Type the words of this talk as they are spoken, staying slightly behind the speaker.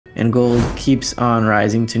and gold keeps on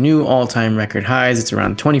rising to new all-time record highs. It's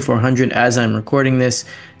around 2,400 as I'm recording this.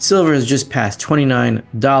 Silver has just passed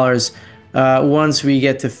 $29. Once we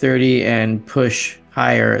get to 30 and push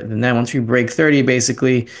higher than that, once we break 30,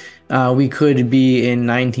 basically, we could be in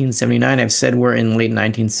 1979. I've said we're in late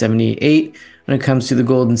 1978 when it comes to the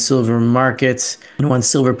gold and silver markets. And once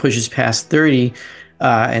silver pushes past 30,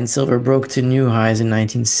 and silver broke to new highs in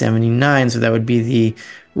 1979, so that would be the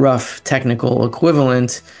rough technical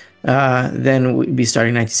equivalent, then we'd be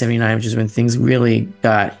starting 1979, which is when things really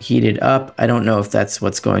got heated up. I don't know if that's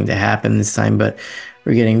what's going to happen this time, but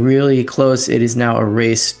we're getting really close. It is now a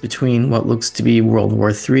race between what looks to be World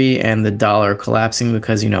War III and the dollar collapsing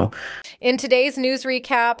because, In today's news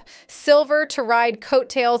recap, silver to ride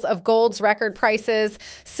coattails of gold's record prices.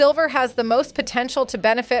 Silver has the most potential to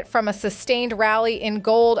benefit from a sustained rally in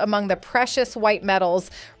gold among the precious white metals,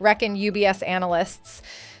 reckon UBS analysts.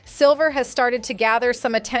 Silver has started to gather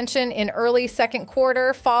some attention in early second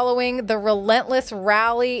quarter following the relentless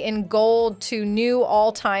rally in gold to new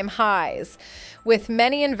all-time highs. With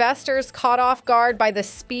many investors caught off guard by the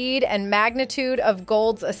speed and magnitude of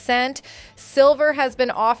gold's ascent, silver has been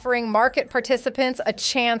offering market participants a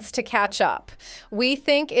chance to catch up. We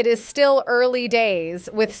think it is still early days,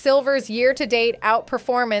 with silver's year-to-date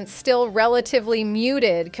outperformance still relatively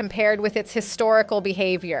muted compared with its historical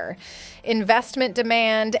behavior. Investment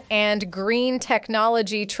demand and green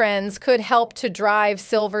technology trends could help to drive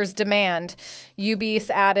silver's demand. UBS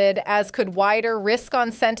added, as could wider risk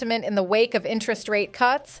on sentiment in the wake of interest rate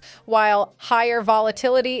cuts, while higher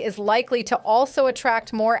volatility is likely to also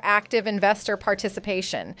attract more active investor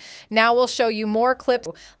participation. Now we'll show you more clips.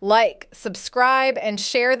 Like, subscribe, and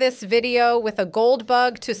share this video with a gold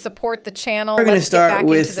bug to support the channel. We're going to start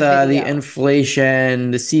with the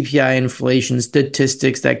inflation, the CPI inflation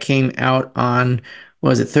statistics that came out on,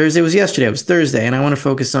 was it Thursday? It was yesterday. It was Thursday. And I want to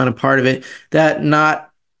focus on a part of it that not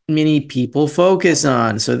many people focus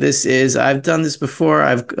on. So this is, I've done this before.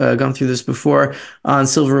 I've gone through this before on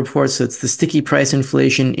Silver Reports. So it's the sticky price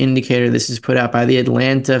inflation indicator. This is put out by the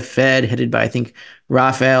Atlanta Fed, headed by, I think,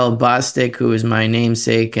 Rafi Farber, who is my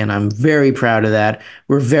namesake, and I'm very proud of that.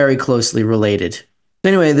 We're very closely related.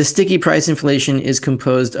 Anyway, the sticky price inflation is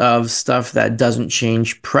composed of stuff that doesn't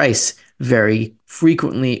change price very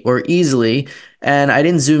frequently or easily. And I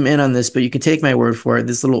didn't zoom in on this, but you can take my word for it.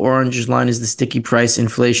 This little orange line is the sticky price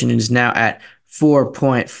inflation. It is now at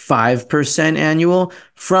 4.5% annual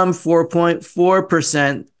from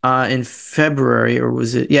 4.4% in February, or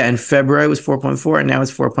was it? Yeah, in February it was 4.4 and now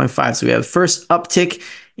it's 4.5. So we have the first uptick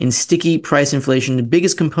in sticky price inflation, the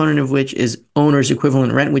biggest component of which is owner's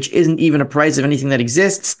equivalent rent, which isn't even a price of anything that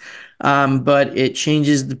exists, but it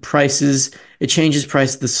changes the prices. It changes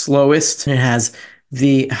price the slowest, and it has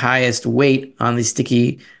the highest weight on the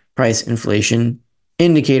sticky price inflation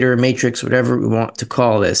indicator, matrix, whatever we want to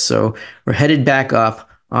call this. So we're headed back up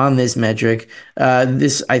on this metric.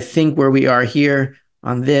 This, I think, where we are here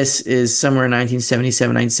on this is somewhere in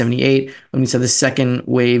 1977, 1978, when we saw the second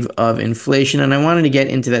wave of inflation. And I wanted to get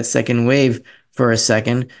into that second wave for a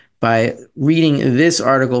second by reading this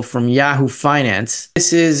article from Yahoo Finance.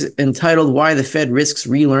 This is entitled, "Why the Fed Risks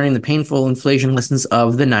Relearning the Painful Inflation Lessons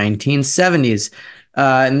of the 1970s."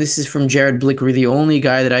 And this is from Jared Blickery, the only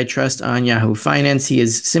guy that I trust on Yahoo Finance. He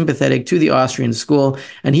is sympathetic to the Austrian school,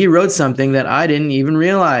 and he wrote something that I didn't even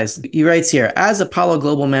realize. He writes here, as Apollo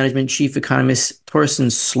Global Management Chief Economist Torsten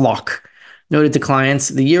Slock noted to clients,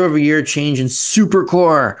 the year-over-year change in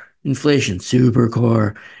supercore inflation,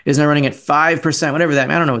 supercore, is now running at 5%, whatever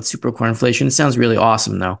that, I don't know what supercore inflation, it sounds really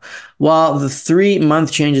awesome though. While the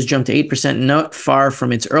 3-month changes jumped to 8%, not far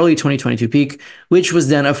from its early 2022 peak, which was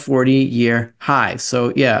then a 40-year high.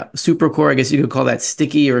 So yeah, supercore, I guess you could call that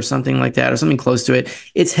sticky or something like that, or something close to it.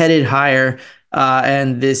 It's headed higher.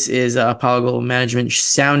 And this is Apollo Global Management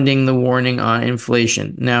sounding the warning on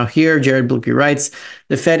inflation. Now here, Jared Blickery writes,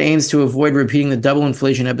 the Fed aims to avoid repeating the double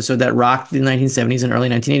inflation episode that rocked the 1970s and early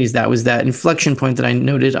 1980s. That was that inflection point that I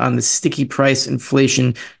noted on the sticky price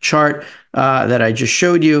inflation chart that I just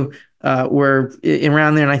showed you. We're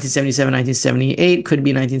around there, 1977, 1978, could be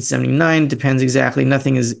 1979, depends exactly.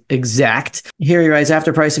 Nothing is exact. Here he writes,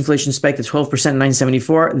 after price inflation spiked to 12% in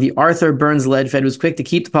 1974, the Arthur Burns-led Fed was quick to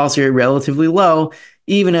keep the policy rate relatively low,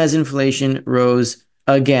 even as inflation rose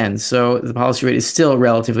again. So the policy rate is still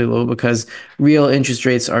relatively low because real interest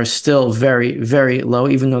rates are still very, very low,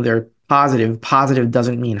 even though they're positive. Positive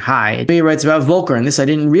doesn't mean high. He writes about Volcker, and this I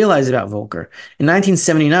didn't realize about Volcker. In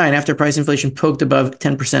 1979, after price inflation poked above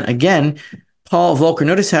 10% again, Paul Volcker,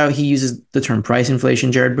 notice how he uses the term price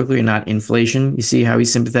inflation, Jared Blickery, not inflation. You see how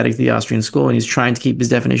he's sympathetic to the Austrian school, and he's trying to keep his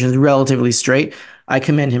definitions relatively straight. I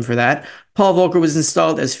commend him for that. Paul Volcker was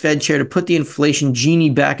installed as Fed chair to put the inflation genie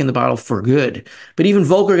back in the bottle for good. But even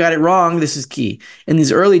Volcker got it wrong. This is key. In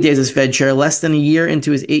these early days as Fed chair, less than a year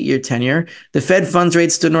into his 8-year tenure, the Fed funds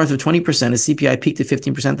rate stood north of 20% as CPI peaked at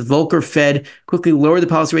 15%. The Volcker Fed quickly lowered the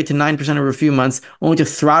policy rate to 9% over a few months, only to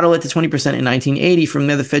throttle it to 20% in 1980. From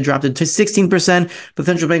there, the Fed dropped it to 16%. The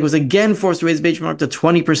central bank was again forced to raise the benchmark to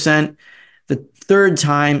 20%, the third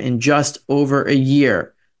time in just over a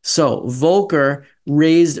year. So Volcker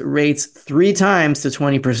raised rates 3 times to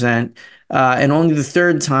 20%, and only the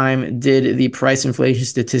third time did the price inflation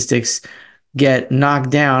statistics get knocked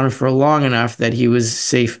down for long enough that he was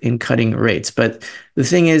safe in cutting rates. But the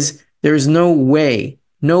thing is, there's no way,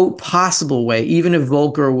 no possible way, even if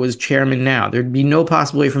Volcker was chairman now, there'd be no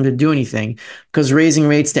possible way for him to do anything, because raising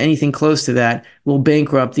rates to anything close to that will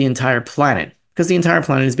bankrupt the entire planet, because the entire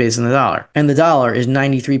planet is based on the dollar. And the dollar is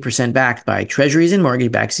 93% backed by treasuries and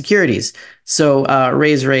mortgage-backed securities. So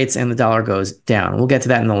raise rates and the dollar goes down. We'll get to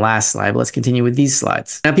that in the last slide, but let's continue with these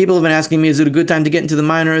slides. Now, people have been asking me, is it a good time to get into the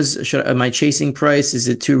minors? Am I chasing price? Is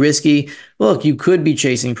it too risky? Look, you could be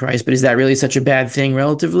chasing price, but is that really such a bad thing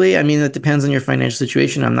relatively? I mean, that depends on your financial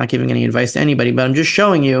situation. I'm not giving any advice to anybody, but I'm just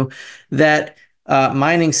showing you that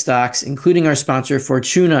mining stocks, including our sponsor,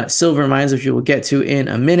 Fortuna Silver Mines, which we will get to in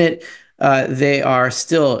a minute, they are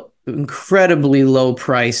still incredibly low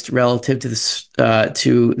priced relative to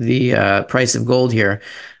the price of gold here.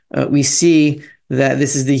 We see that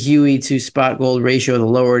this is the Huey to spot gold ratio. The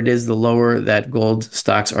lower it is, the lower that gold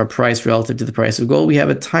stocks are priced relative to the price of gold. We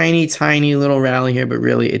have a tiny, tiny little rally here, but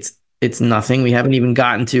really it's nothing. We haven't even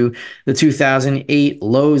gotten to the 2008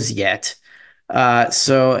 lows yet.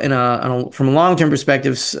 So from a long-term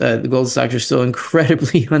perspective, the gold stocks are still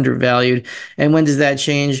incredibly undervalued. And when does that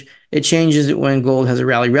change? It changes when gold has a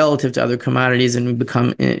rally relative to other commodities and we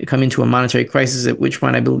come into a monetary crisis, at which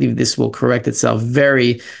point I believe this will correct itself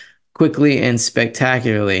very quickly and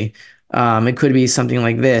spectacularly. It could be something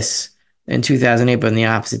like this in 2008, but in the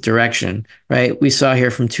opposite direction, right? We saw here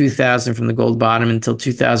from 2000, from the gold bottom until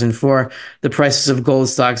 2004, the prices of gold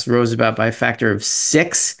stocks rose about by a factor of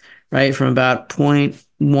 6, right? From about 0.1,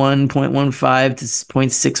 0.15 to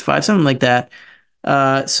 0.65, something like that.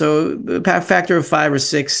 So a factor of 5 or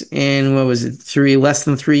 6 in, what was it, less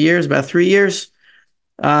than 3 years, about 3 years.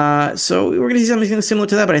 So we're going to see something similar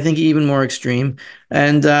to that, but I think even more extreme.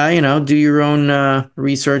 And, do your own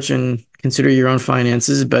research and consider your own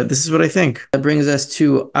finances. But this is what I think. That brings us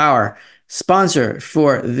to our sponsor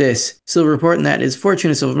for this silver report, and that is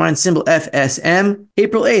Fortuna Silver Mines, symbol FSM.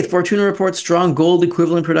 April 8th, Fortuna reports strong gold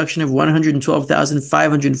equivalent production of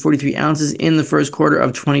 112,543 ounces in the first quarter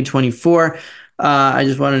of 2024. I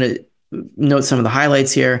just wanted to note some of the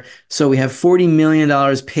highlights here. So we have $40 million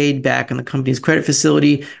paid back on the company's credit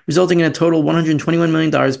facility, resulting in a total $121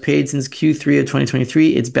 million paid since Q3 of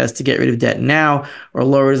 2023. It's best to get rid of debt now or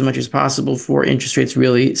lower it as much as possible before interest rates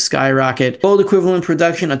really skyrocket. Gold equivalent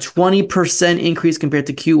production, a 20% increase compared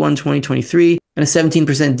to Q1 2023 and a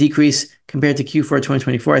 17% decrease compared to Q4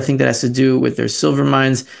 2024. I think that has to do with their silver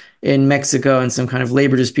mines in Mexico and some kind of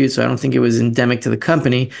labor dispute, so I don't think it was endemic to the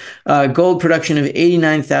company. Gold production of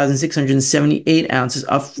 89,678 ounces,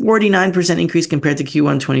 a 49% increase compared to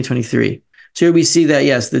Q1 2023. So here we see that,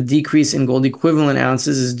 yes, the decrease in gold equivalent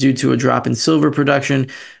ounces is due to a drop in silver production.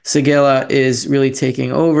 Séguéla is really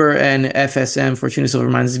taking over, and FSM, Fortuna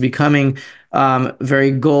Silver Mines, is becoming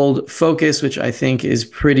very gold focused, which I think is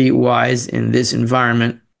pretty wise in this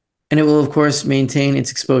environment. And it will, of course, maintain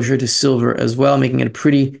its exposure to silver as well, making it a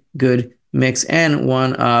pretty good mix and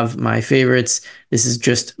one of my favorites. This is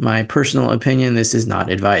just my personal opinion. This is not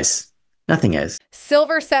advice. Nothing is.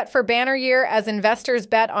 Silver set for banner year as investors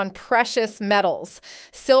bet on precious metals.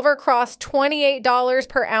 Silver crossed $28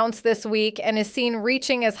 per ounce this week and is seen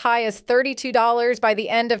reaching as high as $32 by the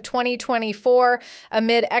end of 2024,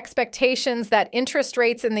 amid expectations that interest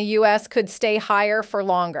rates in the U.S. could stay higher for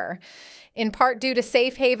longer. In part due to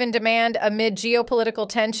safe haven demand amid geopolitical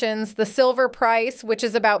tensions, the silver price, which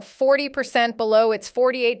is about 40% below its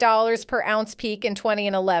 $48 per ounce peak in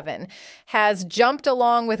 2011, has jumped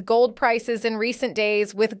along with gold prices in recent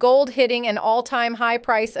days, with gold hitting an all-time high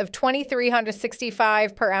price of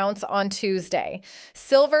 $2,365 per ounce on Tuesday.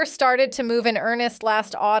 Silver started to move in earnest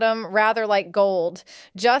last autumn, rather like gold,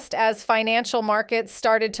 just as financial markets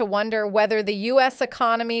started to wonder whether the U.S.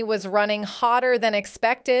 economy was running hotter than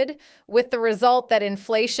expected, with with the result that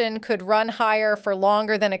inflation could run higher for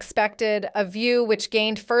longer than expected, a view which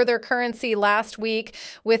gained further currency last week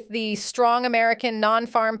with the strong American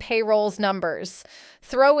non-farm payrolls numbers.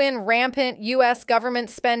 Throw in rampant U.S.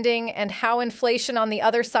 government spending and how inflation on the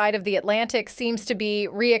other side of the Atlantic seems to be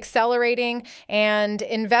reaccelerating, and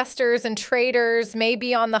investors and traders may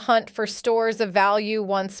be on the hunt for stores of value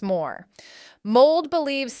once more. Mold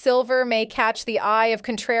believes silver may catch the eye of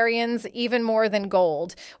contrarians even more than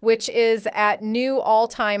gold, which is at new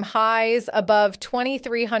all-time highs above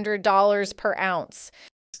 $2,300 per ounce.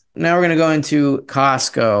 Now we're going to go into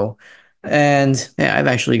Costco. And yeah, I've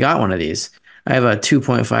actually got one of these. I have a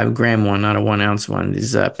 2.5 gram one, not a 1 ounce one.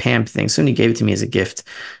 These PAMP things. Somebody gave it to me as a gift.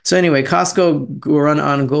 So anyway, Costco run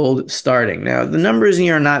on gold starting. Now, the numbers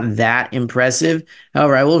here are not that impressive.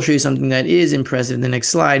 However, I will show you something that is impressive in the next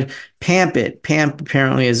slide. PAMP it. PAMP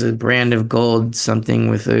apparently is a brand of gold, something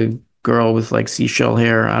with a girl with like seashell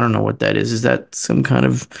hair. I don't know what that is. Is that some kind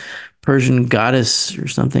of Persian goddess or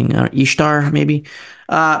something? Ishtar, maybe?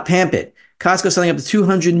 PAMP it. Costco selling up to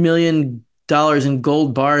 $200 million in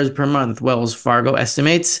gold bars per month, Wells Fargo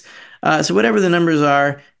estimates. So whatever the numbers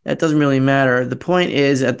are, that doesn't really matter. The point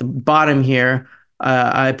is at the bottom here,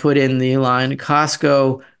 I put in the line,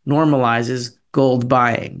 Costco normalizes gold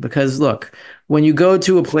buying. Because look, when you go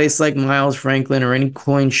to a place like Miles Franklin or any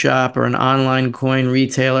coin shop or an online coin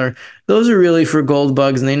retailer, those are really for gold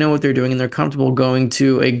bugs and they know what they're doing and they're comfortable going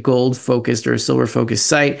to a gold focused or a silver focused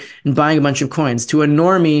site and buying a bunch of coins. To a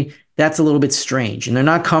normie, that's a little bit strange and they're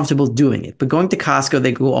not comfortable doing it. But going to Costco,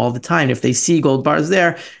 they go all the time. If they see gold bars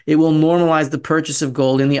there, it will normalize the purchase of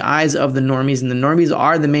gold in the eyes of the normies. And the normies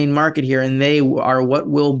are the main market here. And they are what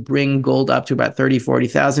will bring gold up to about 30,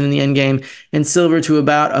 40,000 in the end game and silver to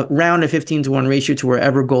about around a 15-to-1 ratio to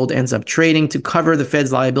wherever gold ends up trading to cover the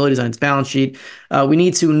Fed's liabilities on its balance sheet. We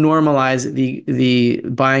need to normalize the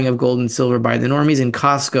buying of gold and silver by the normies, and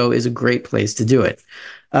Costco is a great place to do it.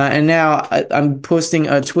 And now I'm posting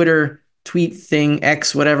a Twitter tweet thing,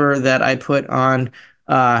 X, whatever, that I put on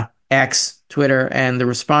X, Twitter, and the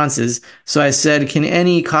responses. So I said, can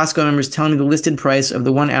any Costco members tell me the listed price of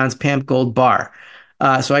the 1 ounce PAMP gold bar?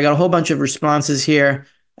 So I got a whole bunch of responses here.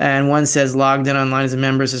 And one says logged in online as a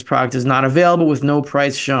member, says product is not available with no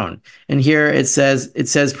price shown. And here it says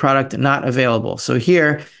product not available. So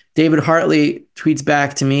here, David Hartley tweets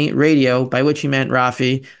back to me, radio, by which he meant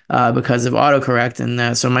Rafi, because of autocorrect.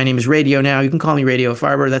 And so my name is Radio now. You can call me Radio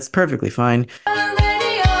Farber. That's perfectly fine.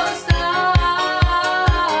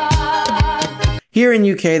 Here in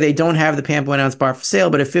UK, they don't have the PAMP 1 ounce bar for sale,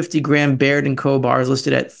 but a 50 gram Baird & Co bar is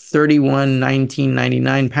listed at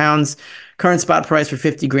 £31.1999. Current spot price for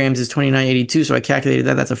 50 grams is $29.82, so I calculated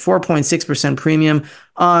that. That's a 4.6% premium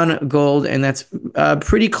on gold, and that's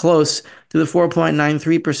pretty close to the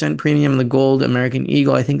 4.93% premium on the gold American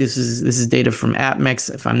Eagle. I think this is data from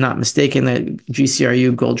APMEX, if I'm not mistaken. That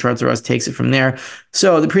GCRU Gold Charts R Us takes it from there.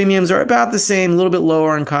 So the premiums are about the same, a little bit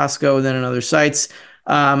lower on Costco than on other sites,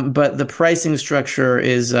 but the pricing structure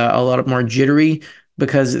is a lot more jittery,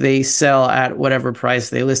 because they sell at whatever price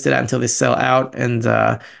they list it at until they sell out, and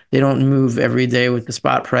they don't move every day with the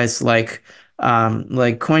spot price like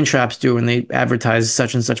coin shops do when they advertise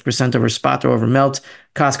such and such percent over spot or over melt.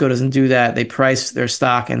 Costco doesn't do that. They price their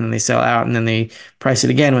stock and then they sell out and then they price it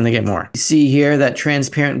again when they get more. You see here that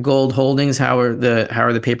transparent gold holdings, how are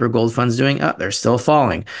the paper gold funds doing? Oh, they're still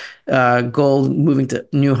falling. Gold moving to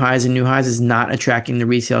new highs and new highs is not attracting the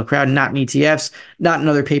retail crowd, not in ETFs, not in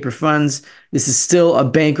other paper funds. This is still a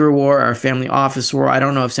banker war or a family office war. I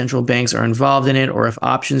don't know if central banks are involved in it or if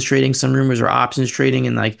options trading. Some rumors are options trading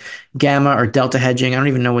and like gamma or delta hedging. I don't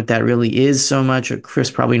even know what that really is so much.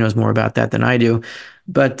 Chris probably knows more about that than I do.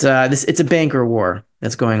 But it's a banker war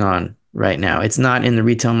that's going on right now. It's not in the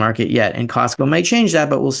retail market yet, and Costco might change that,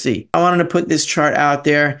 but we'll see. I wanted to put this chart out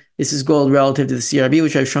there. This is gold relative to the CRB,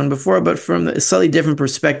 which I've shown before, but from a slightly different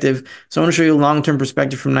perspective. So I want to show you a long-term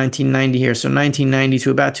perspective from 1990 here. So 1990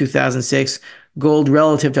 to about 2006, gold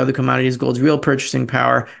relative to other commodities, gold's real purchasing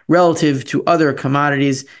power relative to other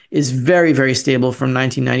commodities is very, very stable from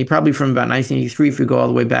 1990, probably from about 1983 if we go all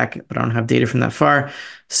the way back, but I don't have data from that far.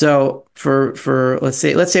 So for let's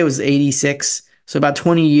say it was 86, so about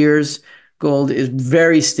 20 years, gold is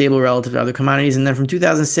very stable relative to other commodities. And then from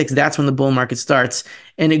 2006, that's when the bull market starts.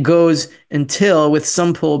 And it goes until, with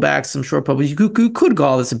some pullbacks, some short pullbacks, you could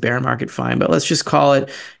call this a bear market, fine, but let's just call it,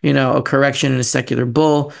 a correction in a secular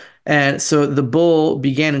bull. And so the bull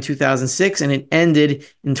began in 2006 and it ended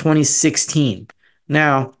in 2016.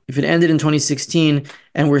 Now, if it ended in 2016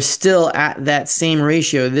 and we're still at that same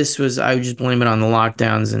ratio, I would just blame it on the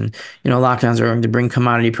lockdowns. And, lockdowns are going to bring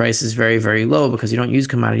commodity prices very, very low because you don't use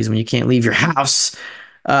commodities when you can't leave your house.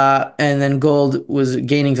 And then gold was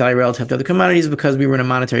gaining value relative to other commodities because we were in a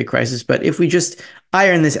monetary crisis. But if we just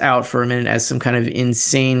iron this out for a minute as some kind of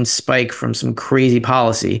insane spike from some crazy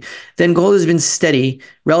policy, then gold has been steady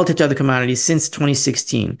relative to other commodities since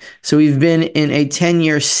 2016. So we've been in a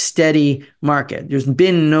 10-year steady market. There's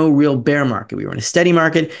been no real bear market. We were in a steady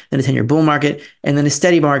market, then a 10-year bull market, and then a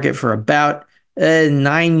steady market for about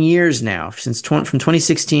 9 years now, from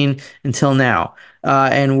 2016 until now.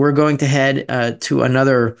 And we're going to head to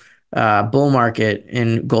another bull market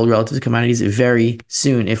in gold relative to commodities very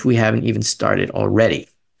soon, if we haven't even started already.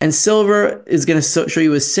 And silver is going to show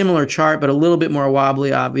you a similar chart, but a little bit more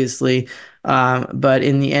wobbly, obviously. But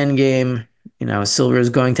in the end game, silver is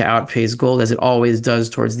going to outpace gold as it always does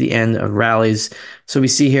towards the end of rallies. So we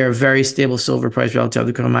see here a very stable silver price relative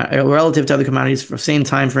to other commodities for the same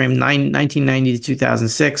time frame, 1990 to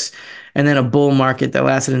 2006, and then a bull market that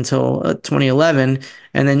lasted until 2011.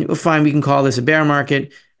 And then we'll find we can call this a bear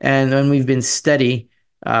market. And then we've been steady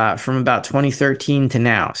from about 2013 to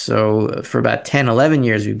now. So for about 10, 11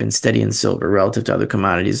 years, we've been steady in silver relative to other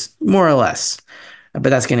commodities, more or less. But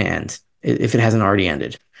that's going to end if it hasn't already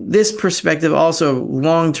ended. This perspective also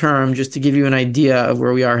long-term, just to give you an idea of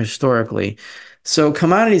where we are historically. So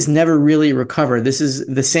commodities never really recover. This is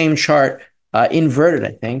the same chart inverted,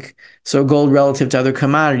 I think. So gold relative to other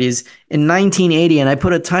commodities. In 1980, and I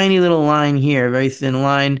put a tiny little line here, a very thin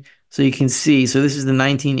line, so you can see. So this is the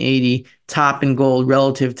 1980 top in gold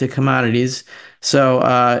relative to commodities. So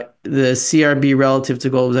the CRB relative to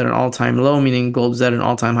gold was at an all-time low, meaning gold was at an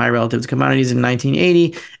all-time high relative to commodities in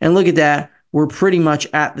 1980. And look at that. We're pretty much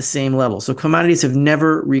at the same level. So commodities have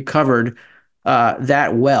never recovered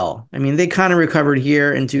that well. I mean, they kind of recovered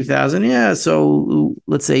here in 2000. Yeah, so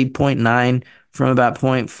let's say 0.9 from about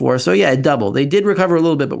 0.4. So yeah, it doubled. They did recover a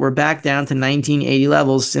little bit, but we're back down to 1980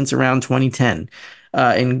 levels since around 2010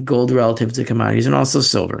 in gold relative to commodities, and also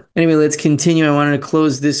silver. Anyway, let's continue. I wanted to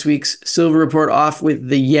close this week's silver report off with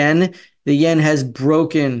the yen. The yen has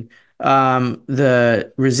broken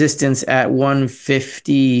the resistance at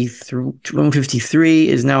 150 through 153,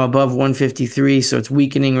 is now above 153, so it's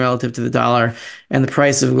weakening relative to the dollar, and the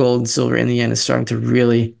price of gold and silver in the yen is starting to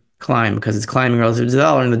really climb because it's climbing relative to the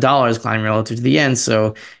dollar, and the dollar is climbing relative to the yen.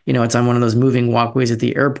 So it's on one of those moving walkways at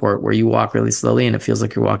the airport where you walk really slowly and it feels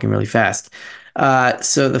like you're walking really fast.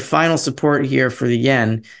 So the final support here for the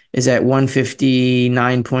yen is at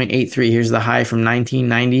 159.83. Here's the high from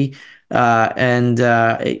 1990. And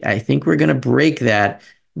I think we're going to break that.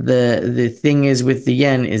 The thing is with the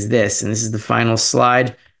yen is this, and this is the final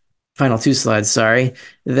two slides, sorry,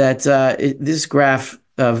 that this graph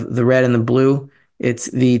of the red and the blue, it's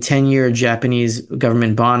the 10-year Japanese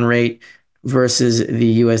government bond rate versus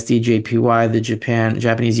the USD JPY, the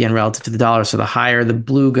Japanese yen relative to the dollar. So the higher the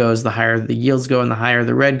blue goes, the higher the yields go, and the higher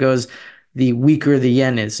the red goes, the weaker the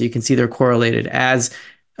yen is. So you can see they're correlated. As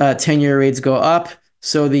 10-year rates go up,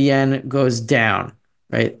 so the yen goes down,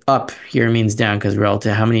 right? Up here means down because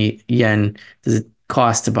relative to how many yen does it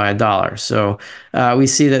cost to buy a dollar. So we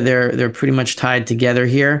see that they're pretty much tied together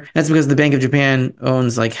here. That's because the Bank of Japan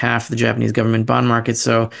owns like half the Japanese government bond market.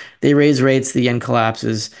 So they raise rates, the yen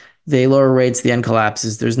collapses. They lower rates, the yen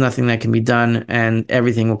collapses. There's nothing that can be done, and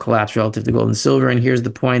everything will collapse relative to gold and silver. And here's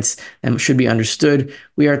the points that should be understood.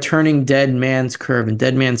 We are turning dead man's curve, and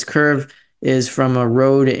dead man's curve is from a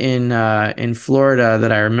road in Florida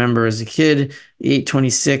that I remember as a kid,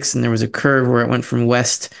 826, and there was a curve where it went from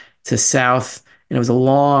west to south, and it was a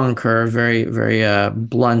long curve, very, very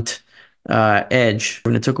blunt edge.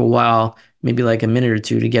 And it took a while, maybe like a minute or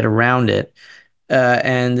two, to get around it.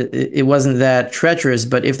 And it wasn't that treacherous,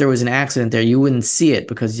 but if there was an accident there, you wouldn't see it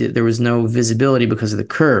because there was no visibility because of the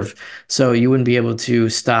curve. So you wouldn't be able to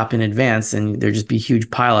stop in advance, and there'd just be huge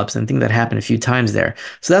pileups. And I think that happened a few times there.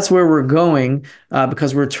 So that's where we're going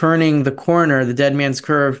because we're turning the corner, the dead man's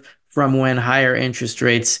curve, from when higher interest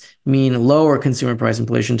rates mean lower consumer price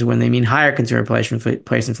inflation to when they mean higher consumer price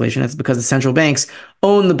inflation. That's because the central banks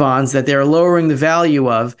own the bonds that they're lowering the value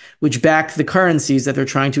of, which back the currencies that they're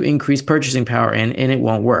trying to increase purchasing power in, and it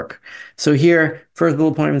won't work. So here, first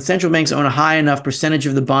bullet point, when central banks own a high enough percentage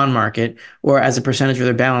of the bond market, or as a percentage of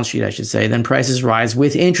their balance sheet, I should say, then prices rise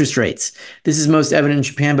with interest rates. This is most evident in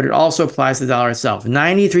Japan, but it also applies to the dollar itself.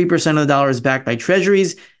 93% of the dollar is backed by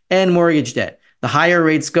treasuries and mortgage debt. The higher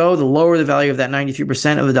rates go, the lower the value of that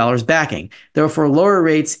 93% of the dollar's backing. Therefore, lower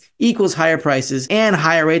rates equals higher prices, and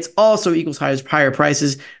higher rates also equals higher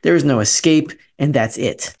prices. There is no escape, and that's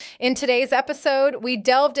it. In today's episode, we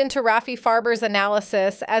delved into Rafi Farber's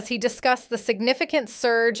analysis as he discussed the significant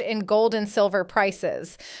surge in gold and silver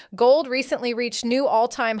prices. Gold recently reached new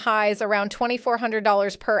all-time highs around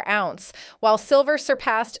 $2,400 per ounce, while silver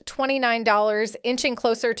surpassed $29, inching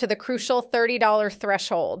closer to the crucial $30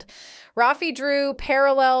 threshold. Rafi drew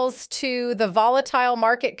parallels to the volatile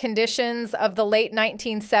market conditions of the late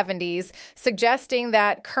 1970s, suggesting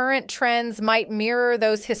that current trends might mirror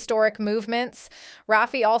those historic movements.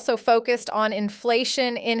 Rafi also focused on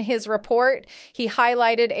inflation in his report. He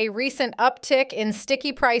highlighted a recent uptick in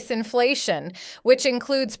sticky price inflation, which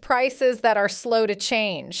includes prices that are slow to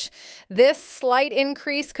change. This slight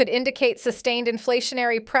increase could indicate sustained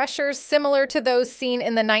inflationary pressures similar to those seen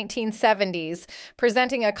in the 1970s,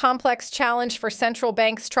 presenting a complex challenge for central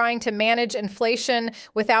banks trying to manage inflation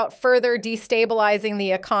without further destabilizing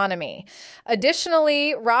the economy.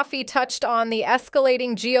 Additionally, Rafi touched on the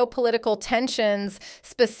escalating geopolitical tensions,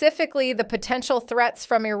 specifically the potential threats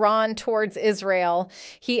from Iran towards Israel.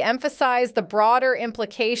 He emphasized the broader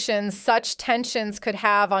implications such tensions could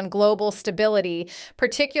have on global stability,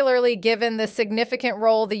 particularly given the significant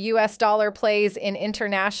role the U.S. dollar plays in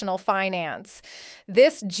international finance.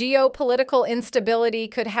 This geopolitical instability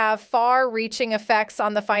could have far-reaching effects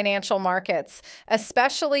on the financial markets,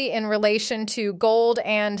 especially in relation to gold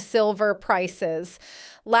and silver prices.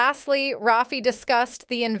 Lastly, Rafi discussed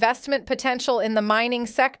the investment potential in the mining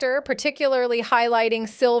sector, particularly highlighting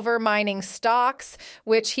silver mining stocks,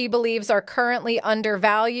 which he believes are currently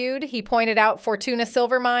undervalued. He pointed out Fortuna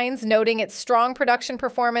Silver Mines, noting its strong production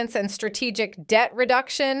performance and strategic debt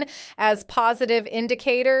reduction as positive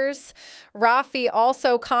indicators. Rafi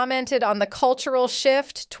also commented on the cultural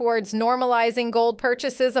shift towards normalizing gold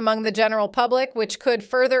purchases among the general public, which could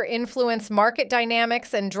further influence market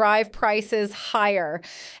dynamics and drive prices higher.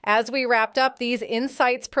 As we wrapped up, these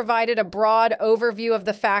insights provided a broad overview of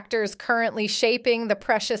the factors currently shaping the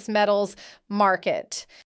precious metals market.